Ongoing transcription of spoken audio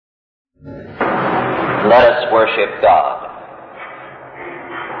Let us worship God.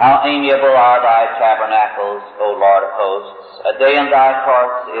 How amiable are thy tabernacles, O Lord of hosts! A day in thy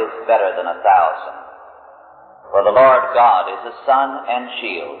courts is better than 1,000. For the Lord God is a sun and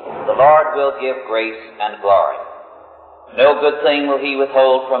shield. The Lord will give grace and glory. No good thing will he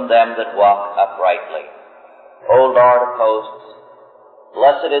withhold from them that walk uprightly. O Lord of hosts,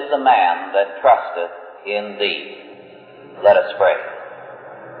 blessed is the man that trusteth in thee. Let us pray.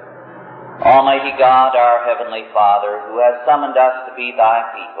 Almighty God, our Heavenly Father, who has summoned us to be thy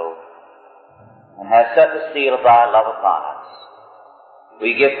people, and has set the seal of thy love upon us,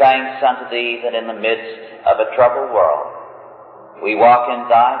 we give thanks unto thee that in the midst of a troubled world, we walk in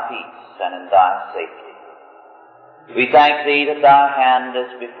thy peace and in thy safety. We thank thee that thy hand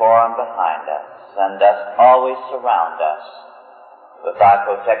is before and behind us, and dost always surround us with thy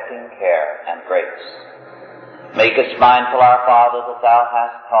protecting care and grace. Make us mindful, our Father, that thou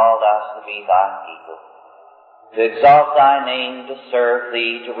hast called us to be thy people, to exalt thy name, to serve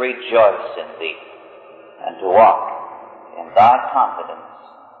thee, to rejoice in thee, and to walk in thy confidence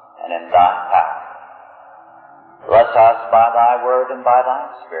and in thy power. Bless us by thy word and by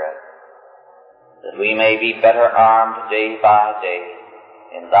thy Spirit, that we may be better armed day by day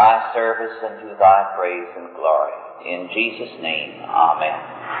in thy service and to thy praise and glory. In Jesus' name,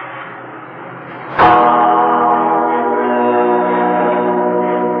 amen.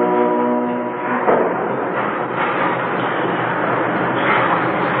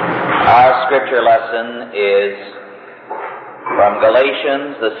 Our scripture lesson is from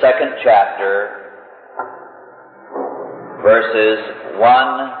Galatians, the 2nd chapter, verses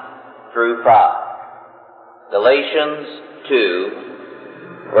 1 through 5. Galatians 2,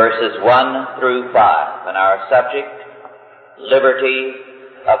 verses 1 through 5, and our subject, liberty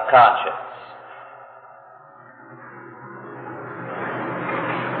of conscience.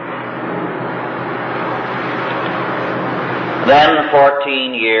 Then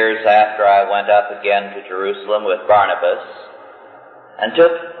 14 years after I went up again to Jerusalem with Barnabas, and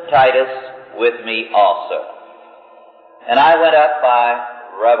took Titus with me also. And I went up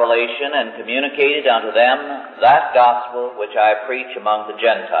by revelation and communicated unto them that gospel which I preach among the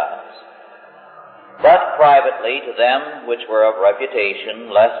Gentiles, but privately to them which were of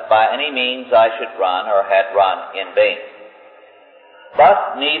reputation, lest by any means I should run or had run in vain.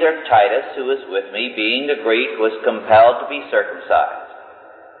 But neither Titus, who was with me, being a Greek, was compelled to be circumcised,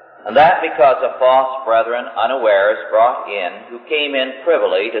 and that because of false brethren unawares brought in, who came in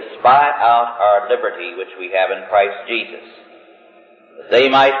privily to spy out our liberty which we have in Christ Jesus, that they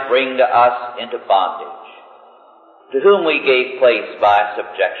might bring to us into bondage, to whom we gave place by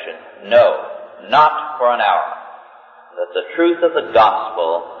subjection, no, not for an hour, that the truth of the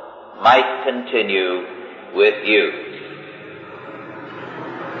gospel might continue with you.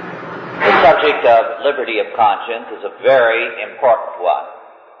 The subject of liberty of conscience is a very important one.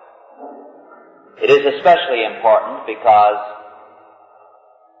 It is especially important because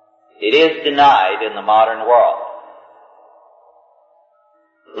it is denied in the modern world.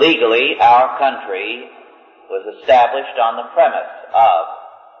 Legally, our country was established on the premise of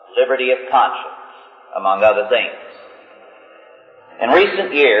liberty of conscience, among other things. In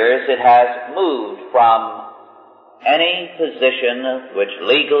recent years, it has moved from any position which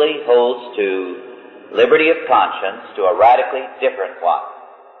legally holds to liberty of conscience to a radically different one,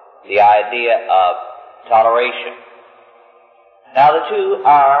 the idea of toleration. Now, the two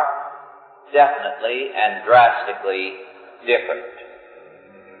are definitely and drastically different.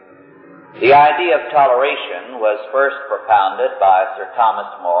 The idea of toleration was first propounded by Sir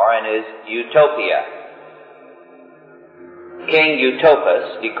Thomas More in his Utopia. King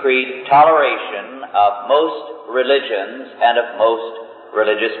Utopus decreed toleration of most religions and of most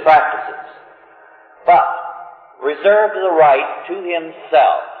religious practices, but reserved the right to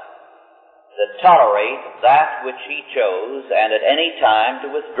himself to tolerate that which he chose and at any time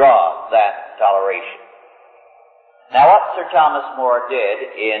to withdraw that toleration. Now, what Sir Thomas More did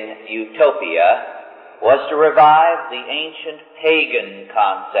in Utopia was to revive the ancient pagan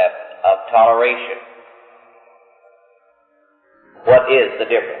concept of toleration. What is the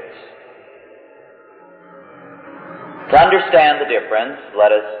difference? To understand the difference,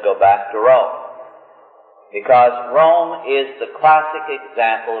 let us go back to Rome, because Rome is the classic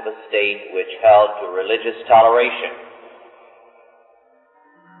example of a state which held to religious toleration.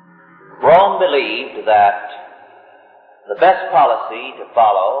 Rome believed that the best policy to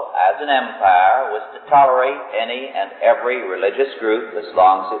follow as an empire was to tolerate any and every religious group as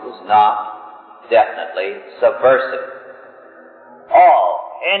long as it was not definitely subversive.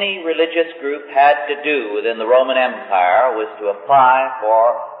 Any religious group had to do within the Roman Empire was to apply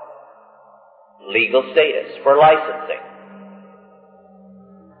for legal status, for licensing.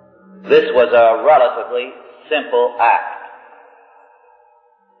 This was a relatively simple act.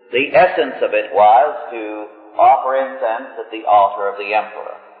 The essence of it was to offer incense at the altar of the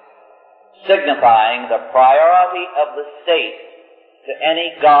emperor, signifying the priority of the state to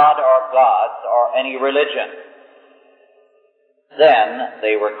any god or gods or any religion. Then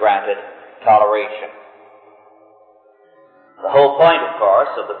they were granted toleration. The whole point, of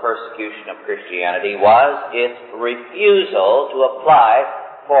course, of the persecution of Christianity was its refusal to apply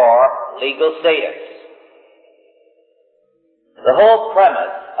for legal status. The whole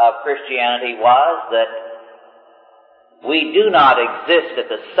premise of Christianity was that we do not exist at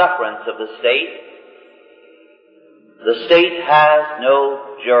the sufferance of the state. The state has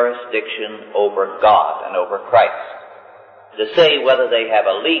no jurisdiction over God and over Christ to say whether they have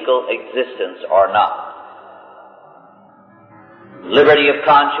a legal existence or not. Liberty of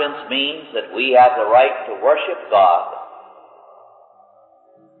conscience means that we have the right to worship God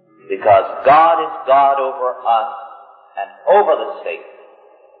because God is God over us and over the state.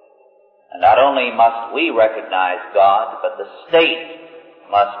 And not only must we recognize God, but the state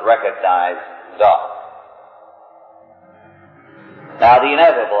must recognize God. Now, the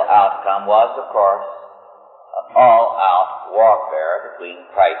inevitable outcome was, of course, an all-out warfare between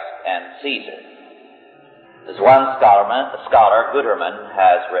Christ and Caesar. As one scholar, Guterman,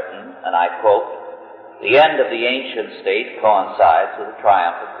 has written, and I quote, "The end of the ancient state coincides with the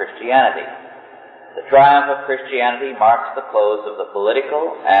triumph of Christianity. The triumph of Christianity marks the close of the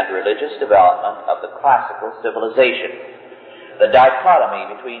political and religious development of the classical civilization. The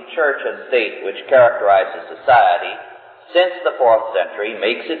dichotomy between church and state which characterizes society since the 4th century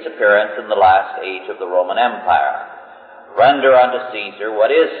makes its appearance in the last age of the Roman Empire. Render unto Caesar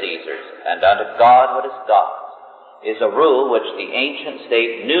what is Caesar's, and unto God what is God's, is a rule which the ancient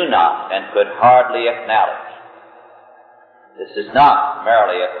state knew not and could hardly acknowledge. This is not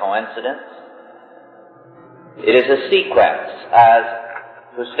merely a coincidence. It is a sequence, as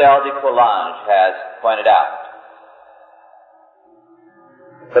Hustel de Coulanges has pointed out.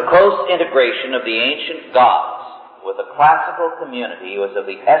 The close integration of the ancient gods with the classical community was of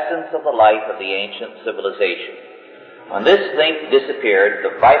the essence of the life of the ancient civilization. When this link disappeared,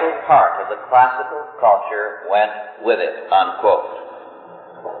 the vital part of the classical culture went with it," unquote.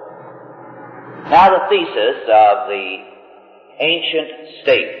 Now, the thesis of the ancient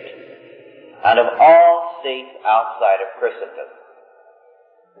state and of all states outside of Christendom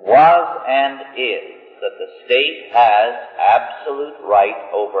was and is that the state has absolute right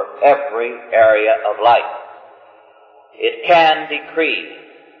over every area of life. It can decree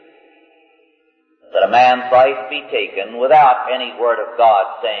that a man's life be taken without any word of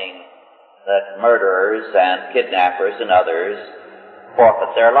God saying that murderers and kidnappers and others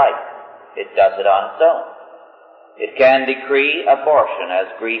forfeit their life. It does it on its own. It can decree abortion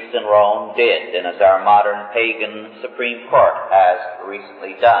as Greece and Rome did, and as our modern pagan Supreme Court has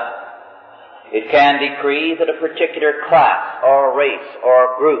recently done. It can decree that a particular class or race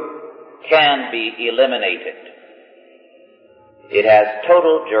or group can be eliminated. It has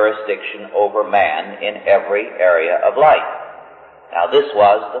total jurisdiction over man in every area of life. Now, this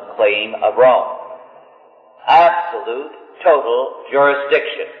was the claim of Rome. Absolute, total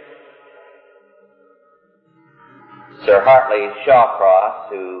jurisdiction. Sir Hartley Shawcross,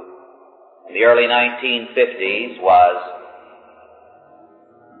 who in the early 1950s was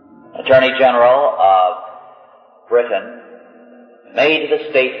Attorney General of Britain, made the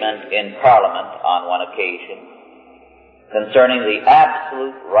statement in Parliament on one occasion concerning the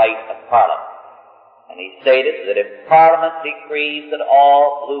absolute right of Parliament. And he stated that if Parliament decrees that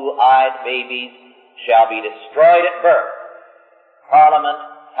all blue-eyed babies shall be destroyed at birth, Parliament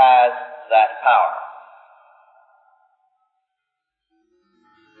has that power.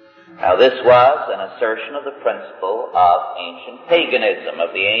 Now, this was an assertion of the principle of ancient paganism,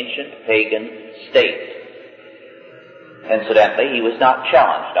 of the ancient pagan state. Incidentally, he was not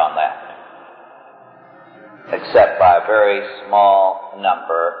challenged on that, except by a very small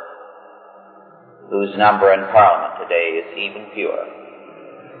number, whose number in Parliament today is even fewer.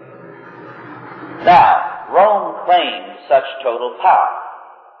 Now, Rome claimed such total power.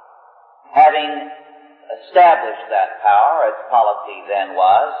 Having established that power, its policy then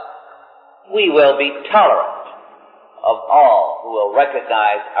was, we will be tolerant of all who will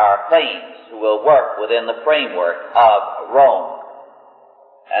recognize our claims, who will work within the framework of Rome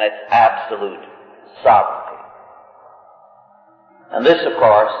and its absolute sovereignty. And this, of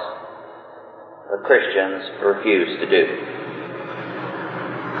course, the Christians refused to do.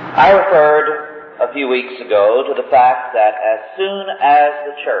 I referred a a few weeks ago to the fact that as soon as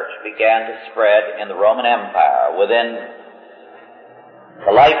the church began to spread in the Roman Empire within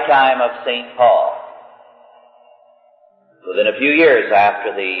the lifetime of St. Paul, within a few years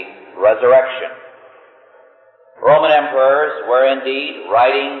after the resurrection, Roman emperors were indeed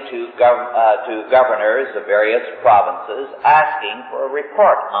writing to governors of various provinces asking for a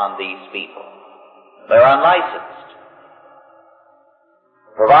report on these people. They're unlicensed.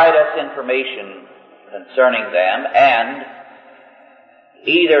 Provide us information concerning them and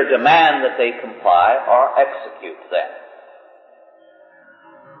either demand that they comply or execute them.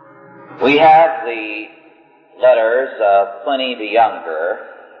 We have the letters of Pliny the Younger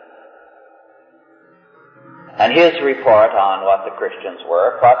and his report on what the Christians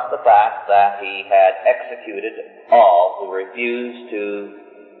were, plus the fact that he had executed all who refused to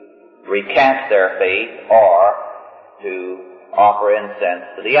recant their faith or to offer incense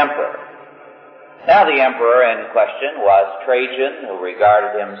to the emperor. Now the emperor in question was Trajan, who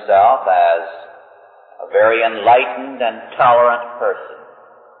regarded himself as a very enlightened and tolerant person.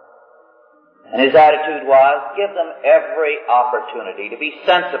 And his attitude was, give them every opportunity to be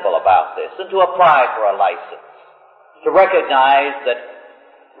sensible about this and to apply for a license, to recognize that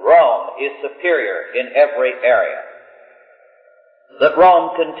Rome is superior in every area, that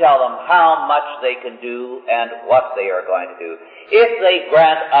Rome can tell them how much they can do and what they are going to do. If they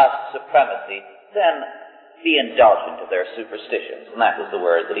grant us supremacy, then be indulgent of their superstitions. And that was the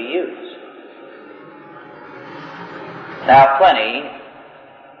word that he used. Now Pliny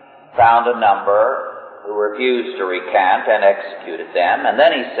found a number who refused to recant and executed them, and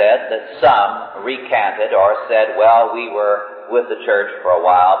then he said that some recanted or said, well, we were with the church for a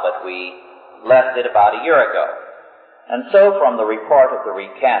while, but we left it about a year ago. And so from the report of the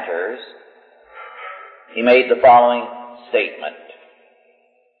recanters, he made the following statement.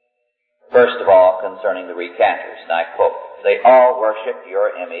 First of all, concerning the recanters, and I quote, they all worshipped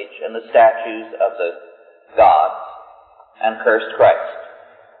your image and the statues of the gods and cursed Christ.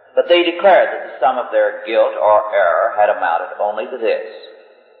 But they declared that the sum of their guilt or error had amounted only to this,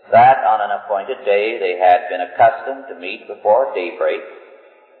 that on an appointed day they had been accustomed to meet before daybreak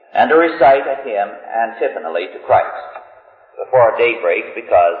and to recite a hymn antiphonally to Christ. Before daybreak,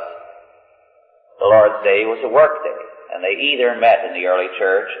 because the Lord's Day was a work day, and they either met in the early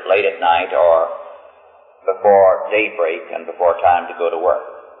church late at night or before daybreak and before time to go to work.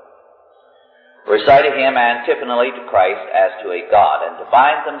 Recite a hymn antiphonally to Christ as to a God, and to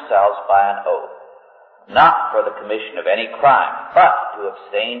bind themselves by an oath, not for the commission of any crime, but to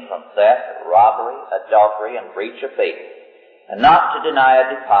abstain from theft, robbery, adultery, and breach of faith, and not to deny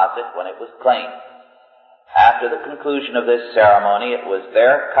a deposit when it was claimed. After the conclusion of this ceremony, it was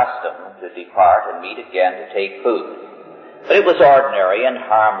their custom to depart and meet again to take food. But it was ordinary and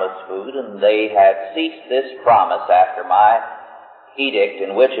harmless food, and they had ceased this promise after my edict,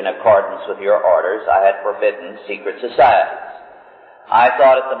 in which, in accordance with your orders, I had forbidden secret societies. I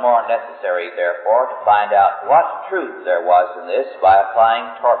thought it the more necessary, therefore, to find out what truth there was in this by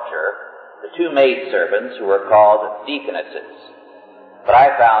applying torture to two maidservants who were called deaconesses. But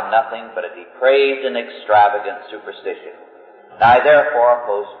I found nothing but a depraved and extravagant superstition. I therefore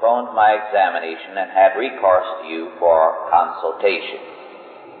postponed my examination and had recourse to you for consultation.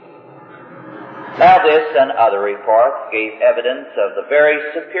 Now this and other reports gave evidence of the very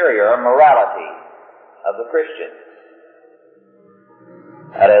superior morality of the Christians.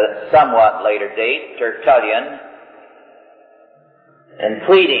 At a somewhat later date, Tertullian, in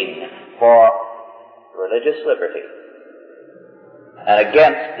pleading for religious liberty and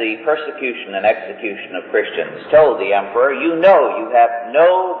against the persecution and execution of Christians, told the emperor, you know you have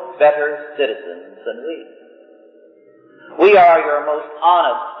no better citizens than we. We are your most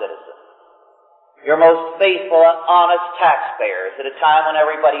honest citizens, your most faithful and honest taxpayers at a time when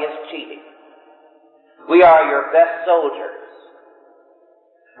everybody is cheating. We are your best soldiers.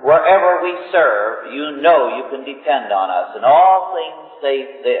 Wherever we serve, you know you can depend on us in all things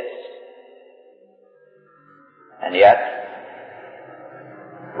save this. And yet,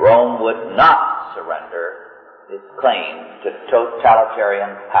 Rome would not surrender its claim to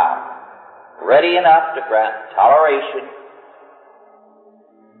totalitarian power, ready enough to grant toleration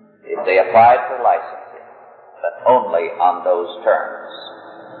if they applied for licensing, but only on those terms.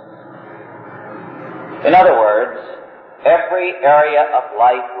 In other words, every area of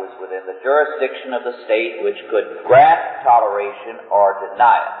life was within the jurisdiction of the state which could grant toleration or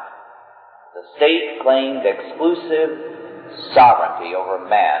deny it. The state claimed exclusive sovereignty over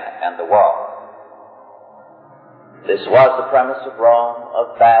man and the world. This was the premise of Rome,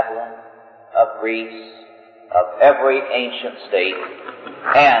 of Babylon, of Greece, of every ancient state,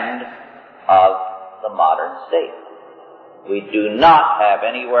 and of the modern state. We do not have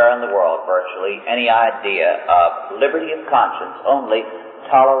anywhere in the world, virtually, any idea of liberty of conscience, only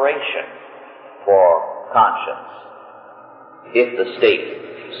toleration for conscience, if the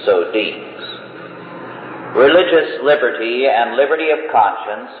state so deems. Religious liberty and liberty of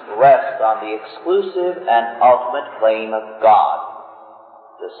conscience rest on the exclusive and ultimate claim of God,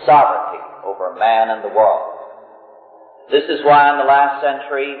 the sovereignty over man and the world. This is why in the last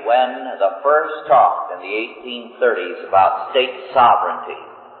century, when the first talk in the 1830s about state sovereignty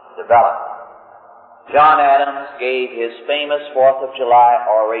developed, John Adams gave his famous 4th of July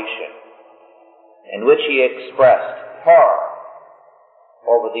oration, in which he expressed horror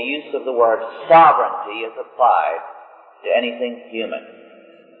over the use of the word sovereignty as applied to anything human.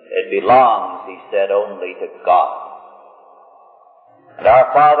 It belongs, he said, only to God. And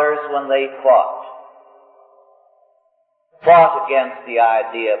our fathers, when they fought against the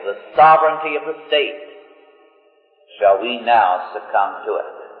idea of the sovereignty of the state, shall we now succumb to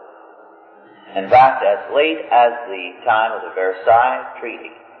it? In fact, as late as the time of the Versailles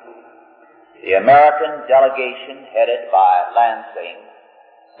Treaty, the American delegation headed by Lansing,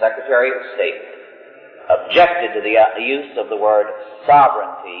 Secretary of State, objected to the use of the word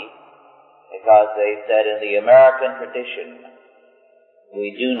sovereignty because they said in the American tradition,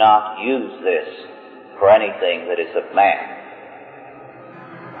 we do not use this for anything that is of man.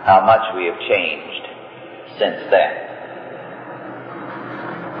 How much we have changed since then.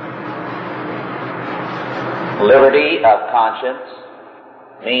 Liberty of conscience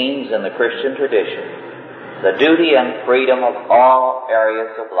means, in the Christian tradition, the duty and freedom of all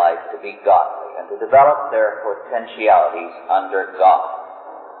areas of life to be godly and to develop their potentialities under God.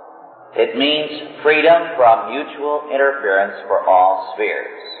 It means freedom from mutual interference for all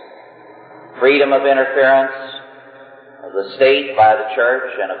spheres. Freedom of interference of the state by the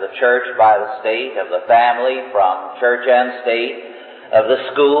church and of the church by the state, of the family from church and state, of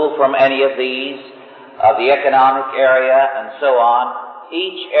the school from any of these, of the economic area, and so on.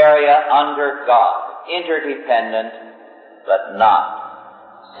 Each area under God, interdependent but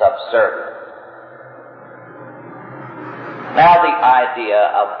not subservient. Now the idea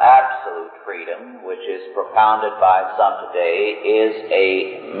of absolute freedom, which is propounded by some today, is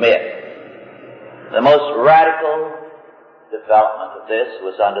a myth. The most radical development of this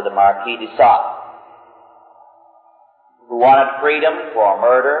was under the Marquis de Sade, who wanted freedom for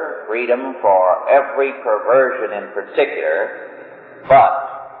murder, freedom for every perversion in particular, but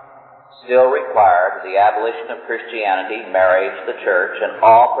still required the abolition of Christianity, marriage, the church, and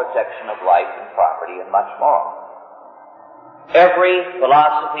all protection of life and property, and much more. Every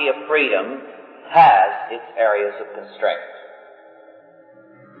philosophy of freedom has its areas of constraint.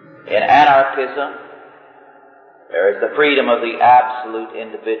 In anarchism, there is the freedom of the absolute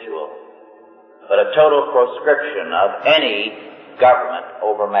individual, but a total proscription of any government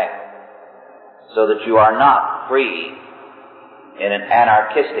over man, so that you are not free in an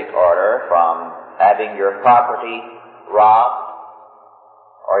anarchistic order from having your property robbed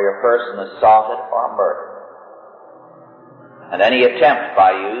or your person assaulted or murdered. And any attempt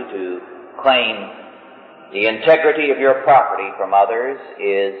by you to claim the integrity of your property from others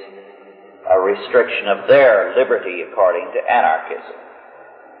is a restriction of their liberty according to anarchism.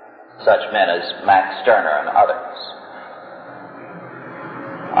 Such men as Max Stirner and others.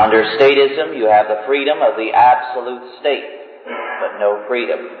 Under statism, you have the freedom of the absolute state, but no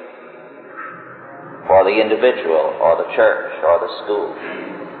freedom for the individual or the church or the school.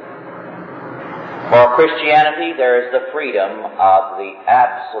 For Christianity, there is the freedom of the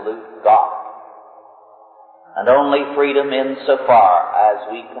absolute God, and only freedom insofar as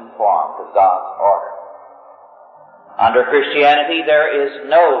we conform to God's order. Under Christianity, there is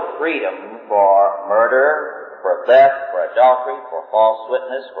no freedom for murder, for theft, for adultery, for false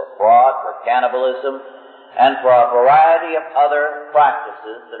witness, for fraud, for cannibalism, and for a variety of other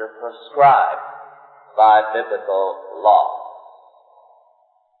practices that are prescribed by biblical law.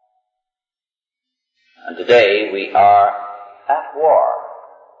 And today we are at war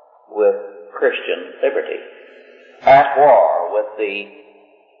with Christian liberty, at war with the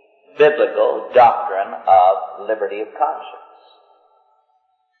biblical doctrine of liberty of conscience.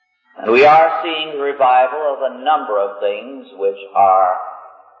 And we are seeing the revival of a number of things which are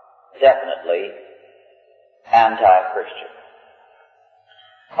definitely anti-Christian.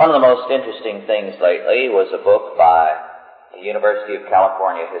 One of the most interesting things lately was a book by the University of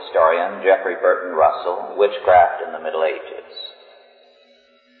California historian Jeffrey Burton Russell, Witchcraft in the Middle Ages.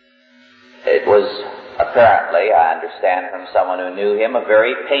 It was apparently, I understand from someone who knew him, a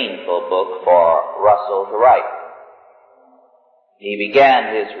very painful book for Russell to write. He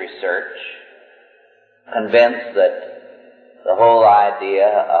began his research convinced that the whole idea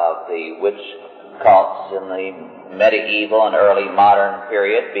of the witch cults in the medieval and early modern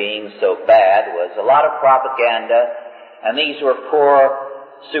period being so bad was a lot of propaganda, and these were poor,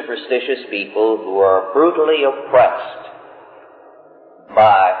 superstitious people who were brutally oppressed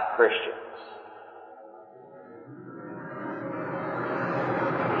by Christians.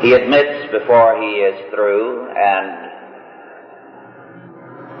 He admits before he is through and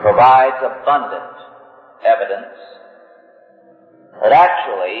provides abundant evidence that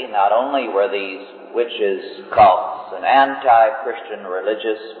actually not only were these witches, cults, an anti-Christian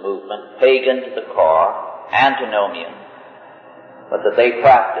religious movement, pagan to the core, antinomian, but that they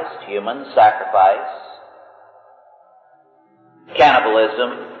practiced human sacrifice,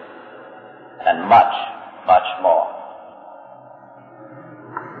 cannibalism, and much, much more.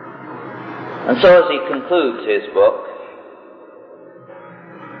 And so as he concludes his book,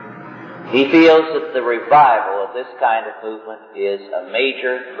 he feels that the revival of this kind of movement is a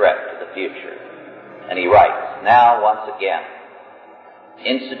major threat to the future. And he writes, now once again,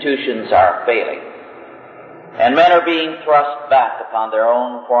 institutions are failing, and men are being thrust back upon their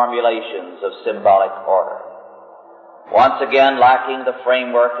own formulations of symbolic order. Once again, lacking the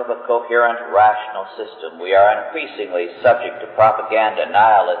framework of a coherent, rational system, we are increasingly subject to propaganda,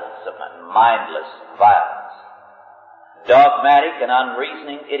 nihilism, and mindless violence. Dogmatic and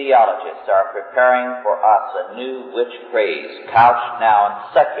unreasoning ideologists are preparing for us a new witch craze, couched now in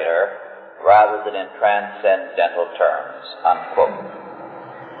secular rather than in transcendental terms, unquote.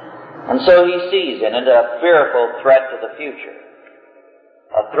 And so he sees in it a fearful threat to the future,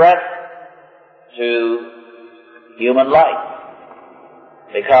 a threat to human life,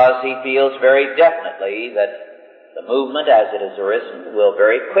 because he feels very definitely that the movement as it has arisen will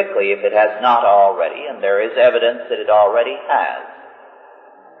very quickly, if it has not already, and there is evidence that it already has,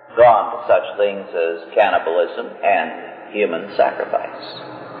 gone to such things as cannibalism and human sacrifice.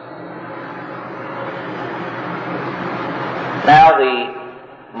 Now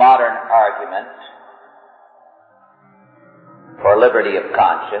the modern argument for liberty of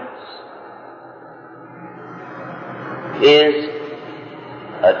conscience is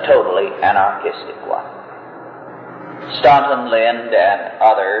a totally anarchistic one. Staunton Lind and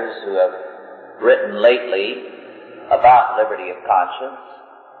others who have written lately about liberty of conscience,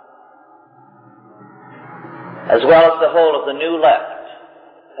 as well as the whole of the New Left,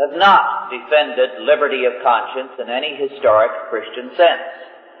 have not defended liberty of conscience in any historic Christian sense.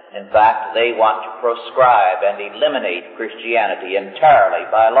 In fact, they want to proscribe and eliminate Christianity entirely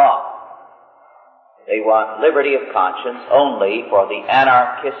by law. They want liberty of conscience only for the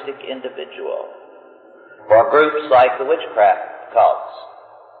anarchistic individual, for groups like the witchcraft cults,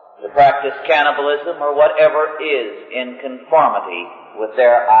 to practice cannibalism or whatever is in conformity with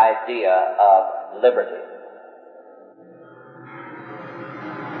their idea of liberty.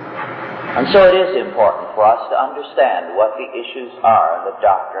 And so it is important for us to understand what the issues are in the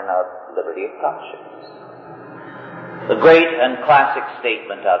doctrine of liberty of conscience. The great and classic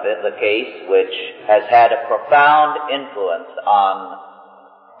statement of it, the case which has had a profound influence on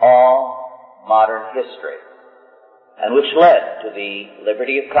all modern history, and which led to the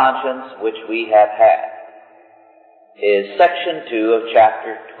liberty of conscience which we have had, is section 2 of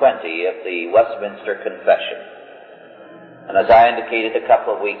chapter 20 of the Westminster Confession. And as I indicated a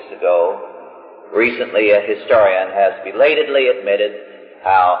couple of weeks ago, recently a historian has belatedly admitted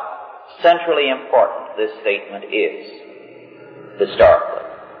how centrally important this statement is historically.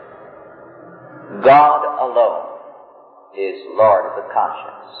 God alone is Lord of the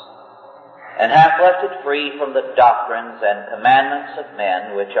conscience, and hath left it free from the doctrines and commandments of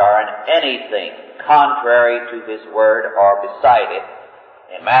men which are in anything contrary to his word or beside it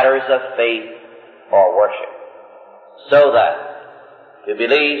in matters of faith or worship, so that to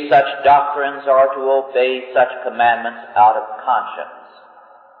believe such doctrines or to obey such commandments out of conscience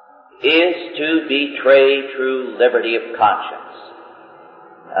is to betray true liberty of conscience,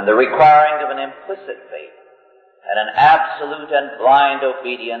 and the requiring of an implicit faith and an absolute and blind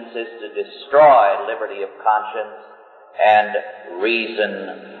obedience is to destroy liberty of conscience and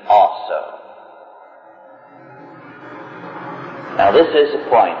reason also. Now this is a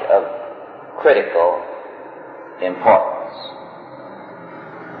point of critical importance.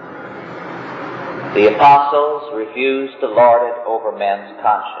 The apostles refused to lord it over men's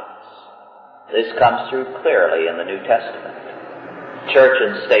conscience. This comes through clearly in the New Testament. Church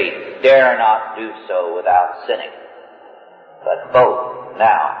and state dare not do so without sinning, but both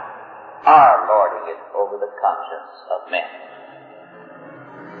now are lording it over the conscience of men.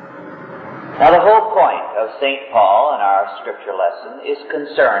 Now, the whole point of St. Paul in our scripture lesson is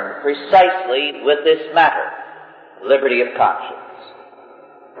concerned precisely with this matter, liberty of conscience.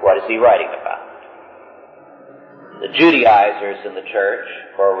 What is he writing about? The Judaizers in the church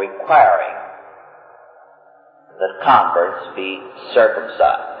were requiring that converts be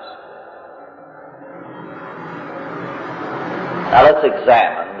circumcised. Now, let's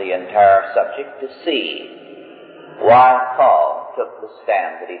examine the entire subject to see why Paul took the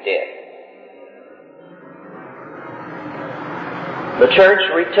stand that he did. The church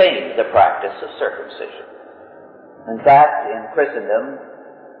retains the practice of circumcision. In fact, in Christendom,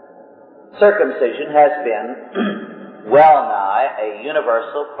 circumcision has been well nigh a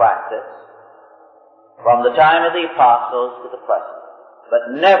universal practice from the time of the apostles to the present,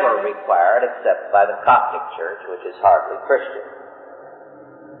 but never required except by the Coptic Church, which is hardly Christian.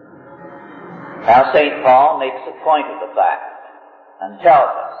 Now, St. Paul makes a point of the fact and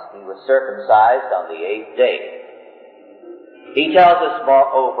tells us he was circumcised on the 8th day. He tells us,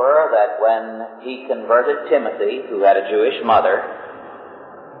 moreover, that when he converted Timothy, who had a Jewish mother,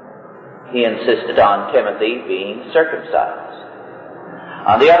 he insisted on Timothy being circumcised.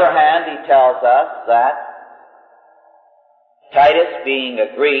 On the other hand, he tells us that Titus, being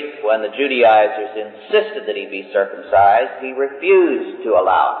a Greek, when the Judaizers insisted that he be circumcised, he refused to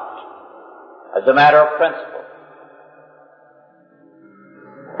allow it as a matter of principle.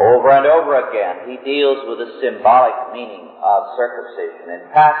 Over and over again, he deals with the symbolic meaning of circumcision in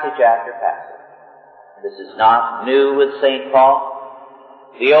passage after passage. This is not new with St. Paul.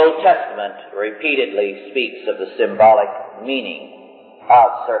 The Old Testament repeatedly speaks of the symbolic meaning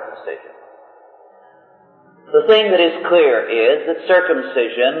of circumcision. The thing that is clear is that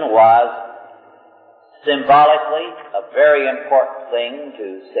circumcision was symbolically a very important thing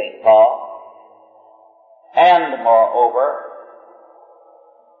to St. Paul, and moreover,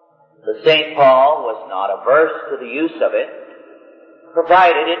 the St. Paul was not averse to the use of it,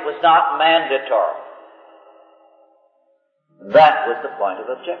 provided it was not mandatory. That was the point of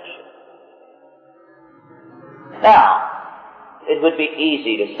objection. Now, it would be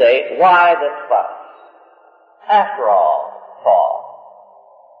easy to say, why the fuss? After all, Paul,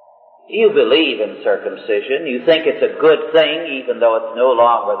 you believe in circumcision, you think it's a good thing, even though it's no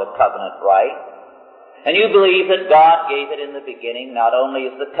longer the covenant rite. And you believe that God gave it in the beginning not only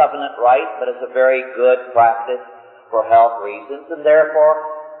as the covenant rite, but as a very good practice for health reasons, and therefore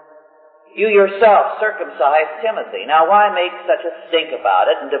you yourself circumcised Timothy. Now, why make such a stink about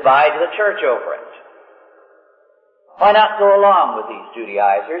it and divide the church over it? Why not go along with these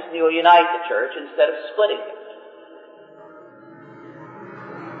Judaizers and you'll unite the church instead of splitting it?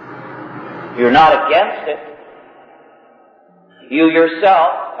 You're not against it. You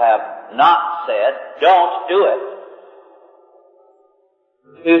yourself have not said, don't do it.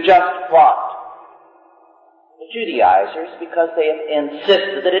 You just fought the Judaizers because they have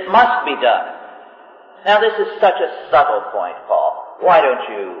insisted that it must be done. Now, this is such a subtle point, Paul. Why don't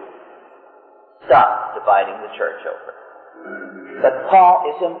you stop dividing the church over it? But Paul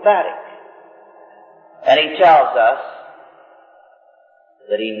is emphatic. And he tells us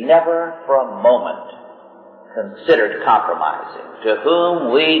that he never for a moment considered compromising. To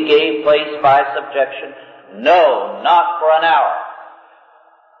whom we gave place by subjection, no, not for an hour,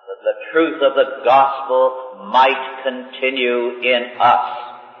 that the truth of the gospel might continue in us.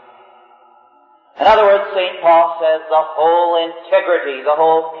 In other words, St. Paul says the whole integrity, the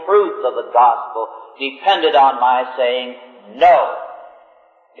whole truth of the gospel depended on my saying, no,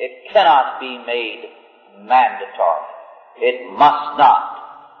 it cannot be made mandatory. It must not.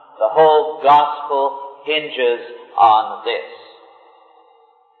 The whole gospel hinges on this.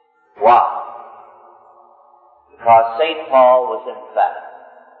 Why? Because St. Paul was emphatic.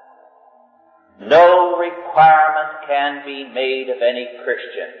 No requirement can be made of any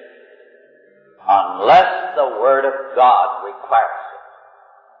Christian unless the Word of God requires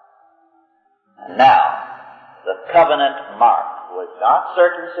it. And now, the covenant mark was not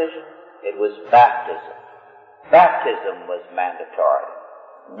circumcision, it was baptism. Baptism was mandatory,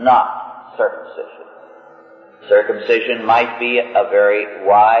 not circumcision. Circumcision might be a very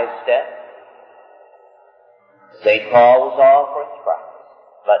wise step. St. Paul was all for its practice,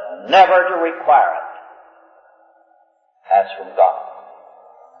 but never to require it as from God.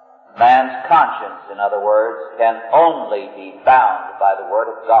 Man's conscience, in other words, can only be bound by the Word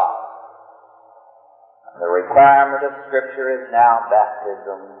of God. The requirement of Scripture is now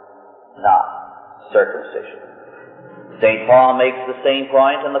baptism, not circumcision. St. Paul makes the same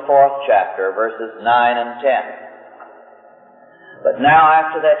point in the 4th chapter, verses 9 and 10. But now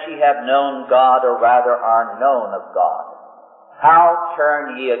after that ye have known God, or rather are known of God, How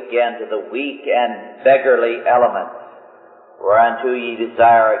turn ye again to the weak and beggarly elements, whereunto ye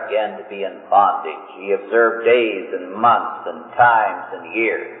desire again to be in bondage? Ye observe days and months and times and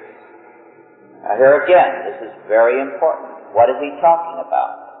years. Now here again, this is very important. What is he talking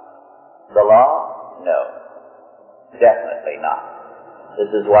about? The law? No. Definitely not. This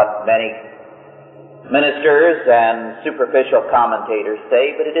is what many ministers and superficial commentators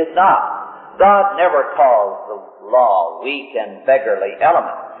say, but it is not. God never calls the law weak and beggarly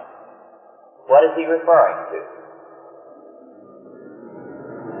elements. What is he referring to?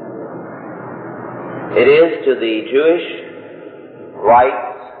 It is to the Jewish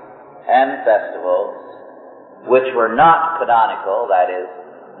rites and festivals which were not canonical, that is,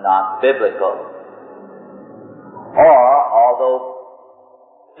 not biblical, or, although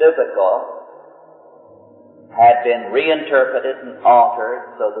biblical, had been reinterpreted and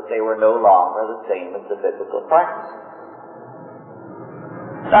altered so that they were no longer the same as the biblical practice.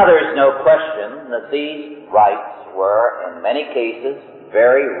 Now, there is no question that these rites were, in many cases,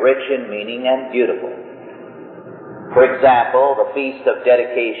 very rich in meaning and beautiful. For example, the Feast of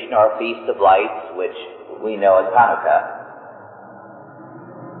Dedication or Feast of Lights, which we know as Hanukkah,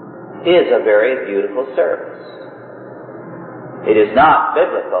 is a very beautiful service. It is not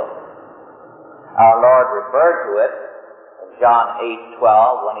biblical. Our Lord referred to it in John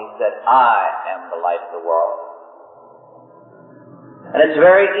 8:12 when he said, I am the light of the world. And it's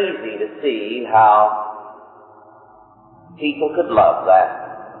very easy to see how people could love that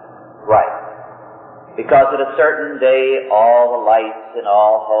right. Because at a certain day all the lights in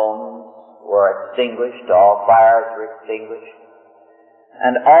all homes were extinguished, all fires were extinguished,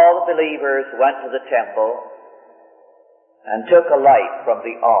 and all the believers went to the temple and took a light from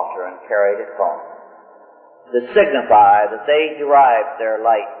the altar and carried it home, to signify that they derived their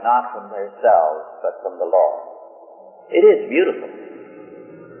light not from themselves, but from the Lord. It is beautiful.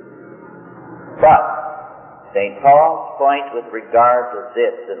 But St. Paul's point with regard to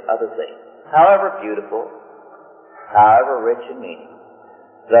this and other things, however beautiful, however rich in meaning,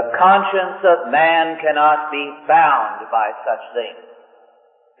 the conscience of man cannot be bound by such things.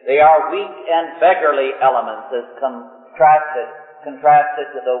 They are weak and beggarly elements as contrasted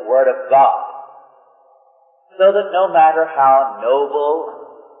to the Word of God. So that no matter how noble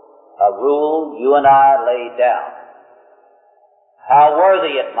a rule you and I lay down, how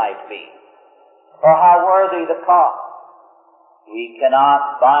worthy it might be, or how worthy the cost, we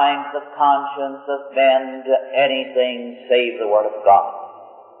cannot bind the conscience of men to anything save the Word of God.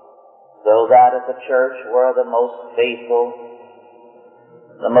 So that if the church were the most faithful,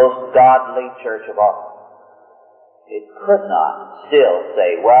 the most godly church of all, it could not still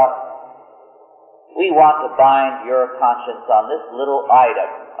say, well, we want to bind your conscience on this little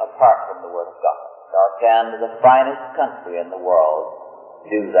item apart from the Word of God. Nor can the finest country in the world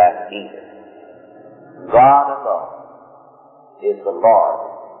do that either. God alone is the Lord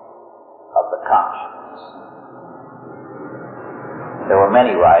of the conscience. There were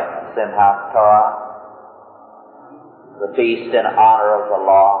many rites, Simchat Torah, the feast in honor of the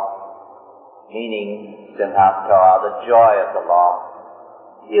law, meaning Simchat Torah, the joy of the law.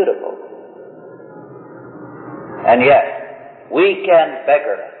 Beautiful. And yet, weak and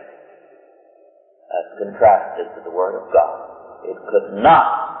beggarly, as contrasted to the Word of God. It could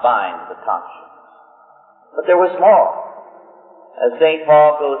not bind the conscience. But there was more. As St.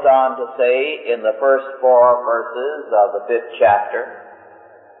 Paul goes on to say in the first 4 verses of the 5th chapter,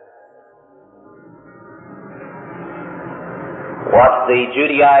 what the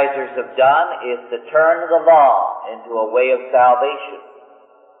Judaizers have done is to turn the law into a way of salvation.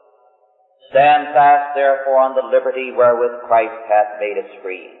 Stand fast, therefore, on the liberty wherewith Christ hath made us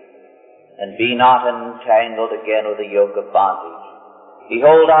free, and be not entangled again with the yoke of bondage.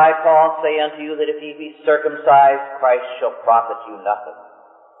 Behold, I, Paul, say unto you that if ye be circumcised, Christ shall profit you nothing.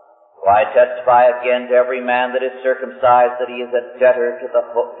 For I testify again to every man that is circumcised that he is a debtor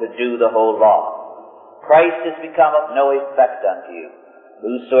to do the whole law. Christ is become of no effect unto you.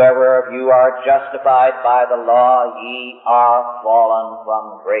 Whosoever of you are justified by the law, ye are fallen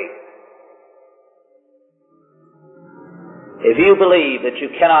from grace. If you believe that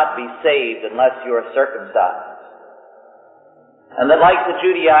you cannot be saved unless you are circumcised, and that like the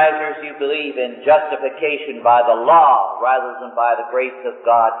Judaizers you believe in justification by the law rather than by the grace of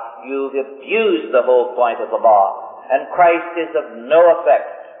God, you've abused the whole point of the law, and Christ is of no effect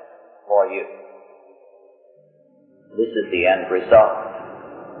for you. This is the end result.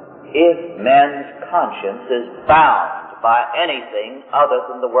 If men's conscience is bound by anything other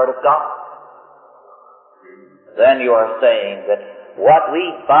than the Word of God, then you are saying that what we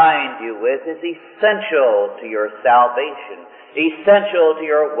bind you with is essential to your salvation. essential to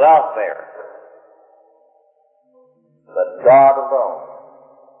your welfare. But God alone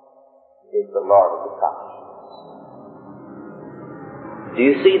is the Lord of the conscience. Do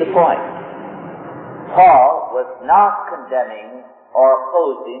you see the point? Paul was not condemning or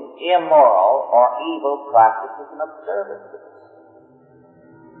opposing immoral or evil practices and observances.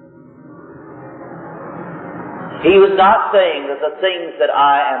 He was not saying that the things that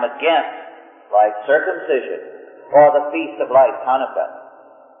I am against, like circumcision, or the Feast of Lights, Hanukkah,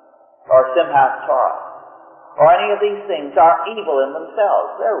 or Simchat Torah, or any of these things are evil in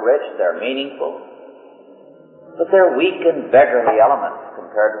themselves. They're rich, they're meaningful, but they're weak and beggarly elements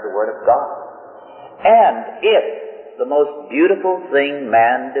compared to the Word of God. And if the most beautiful thing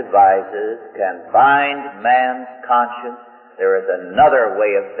man devises can bind man's conscience, there is another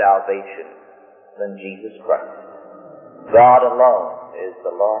way of salvation than Jesus Christ. God alone is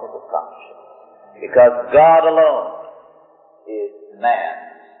the Lord of the conscience, because God alone is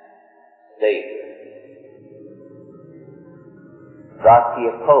man's Savior. Thus he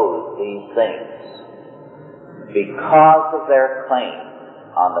opposed these things because of their claim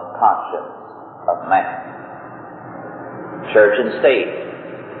on the conscience of man. Church and state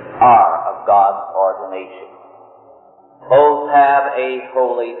are of God's ordination. Both have a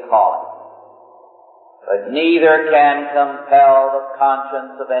holy calling, but neither can compel the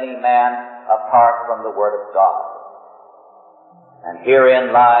conscience of any man apart from the Word of God. And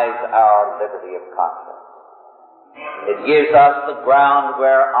herein lies our liberty of conscience. It gives us the ground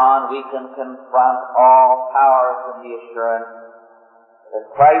whereon we can confront all powers in the assurance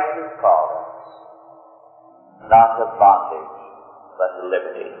that Christ has called us, not to bondage, but to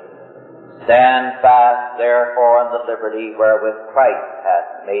liberty. Stand fast, therefore, in the liberty wherewith Christ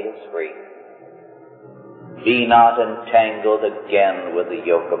hath made us free. Be not entangled again with the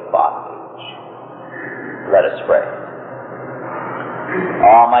yoke of bondage. Let us pray.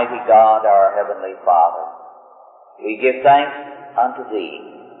 Almighty God, our Heavenly Father, we give thanks unto Thee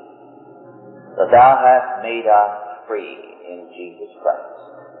that Thou hast made us free in Jesus Christ.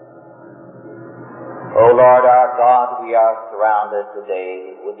 O Lord our God, we are surrounded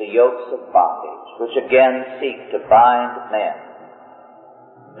today with the yokes of bondage, which again seek to bind men,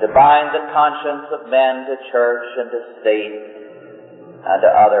 to bind the conscience of men to church and to state and to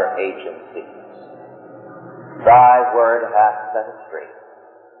other agencies. Thy word hath set us free.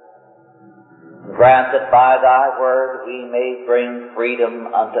 Grant that by Thy word we may bring freedom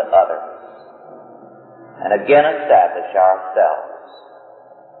unto others, and again establish ourselves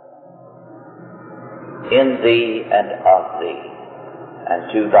in Thee and of Thee,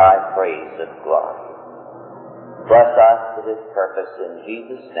 and to Thy praise and glory. Bless us for this purpose in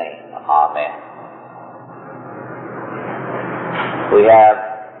Jesus' name. Amen. We have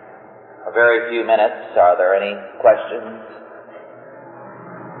a very few minutes. Are there any questions?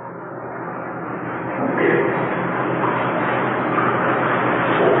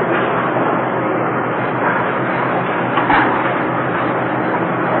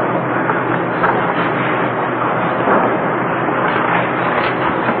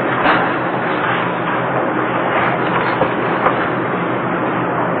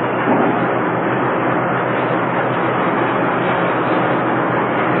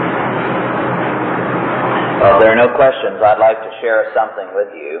 Questions, I'd like to share something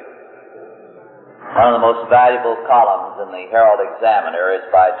with you. One of the most valuable columns in the Herald Examiner is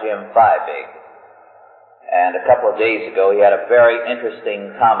by Jim Fiebig. And a couple of days ago he had a very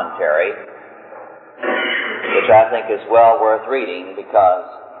interesting commentary, which I think is well worth reading because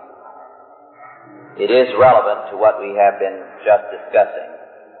it is relevant to what we have been just discussing.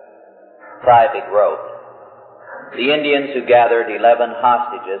 Fiebig wrote, "The Indians who gathered 11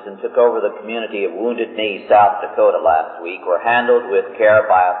 hostages and took over the community of Wounded Knee, South Dakota last week were handled with care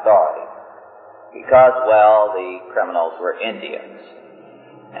by authorities because, well, the criminals were Indians.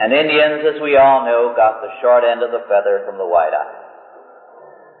 And Indians, as we all know, got the short end of the feather from the White Eye.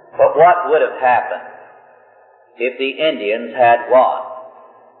 But what would have happened if the Indians had won?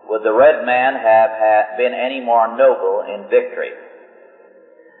 Would the red man have been any more noble in victory?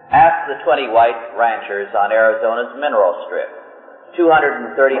 Ask the 20 white ranchers on Arizona's mineral strip,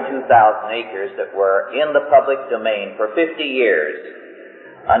 232,000 acres that were in the public domain for 50 years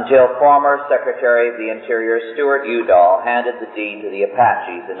until former Secretary of the Interior Stuart Udall handed the deed to the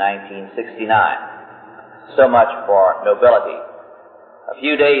Apaches in 1969. So much for nobility. A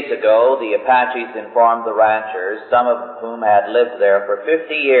few days ago, the Apaches informed the ranchers, some of whom had lived there for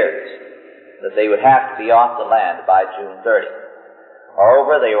 50 years, that they would have to be off the land by June 30th.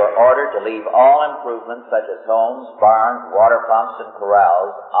 Moreover, they were ordered to leave all improvements such as homes, barns, water pumps, and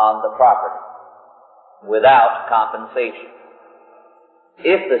corrals on the property without compensation.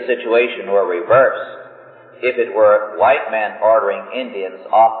 If the situation were reversed, if it were white men ordering Indians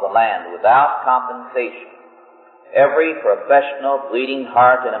off the land without compensation, every professional bleeding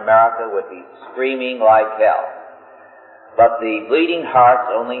heart in America would be screaming like hell. But the bleeding hearts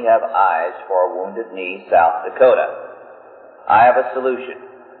only have eyes for Wounded Knee, South Dakota. I have a solution.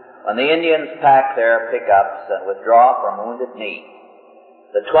 When the Indians pack their pickups and withdraw from Wounded Knee,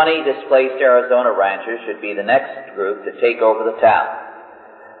 the 20 displaced Arizona ranchers should be the next group to take over the town.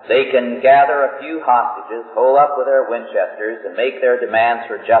 They can gather a few hostages, hole up with their Winchesters, and make their demands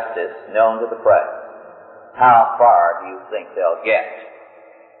for justice known to the press. How far do you think they'll get?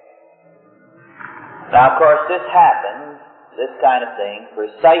 Now, of course, this happens, this kind of thing,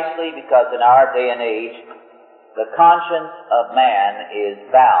 precisely because in our day and age, the conscience of man is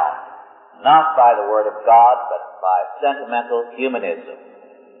bound, not by the Word of God, but by sentimental humanism.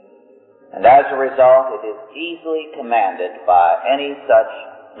 And as a result, it is easily commanded by any such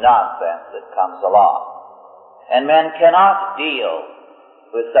nonsense that comes along. And men cannot deal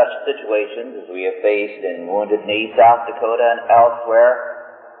with such situations as we have faced in Wounded Knee, South Dakota, and elsewhere,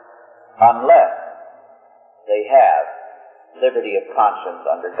 unless they have liberty of conscience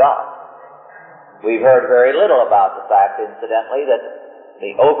under God. We've heard very little about the fact, incidentally, that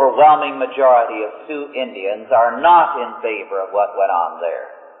the overwhelming majority of Sioux Indians are not in favor of what went on there.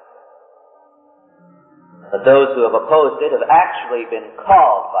 But those who have opposed it have actually been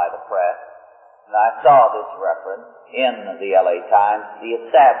called by the press, and I saw this reference in the LA Times, the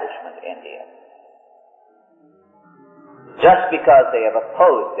establishment Indians. Just because they have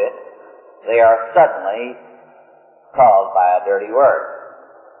opposed it, they are suddenly called by a dirty word.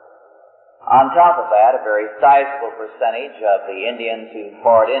 On top of that, a very sizable percentage of the Indians who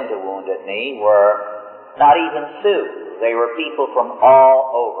poured into Wounded Knee were not even Sioux. They were people from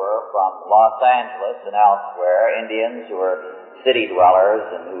all over, from Los Angeles and elsewhere, Indians who were city dwellers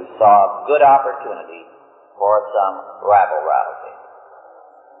and who saw good opportunity for some rabble-rousing.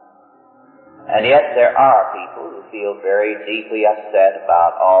 And yet there are people who feel very deeply upset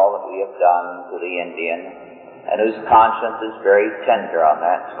about all that we have done to the Indian and whose conscience is very tender on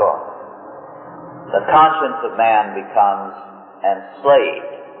that score. The conscience of man becomes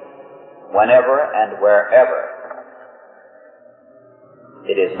enslaved whenever and wherever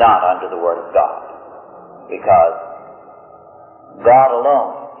it is not under the Word of God, because God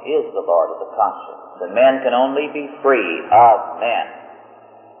alone is the Lord of the conscience, and men can only be free of men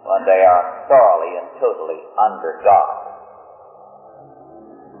when they are thoroughly and totally under God.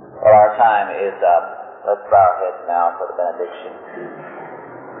 Well, our time is up. Let's bow our heads now for the benediction.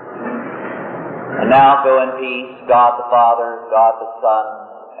 And now go in peace, God the Father, God the Son,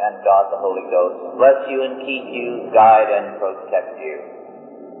 and God the Holy Ghost bless you and keep you, guide and protect you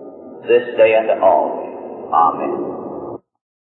this day and always. Amen.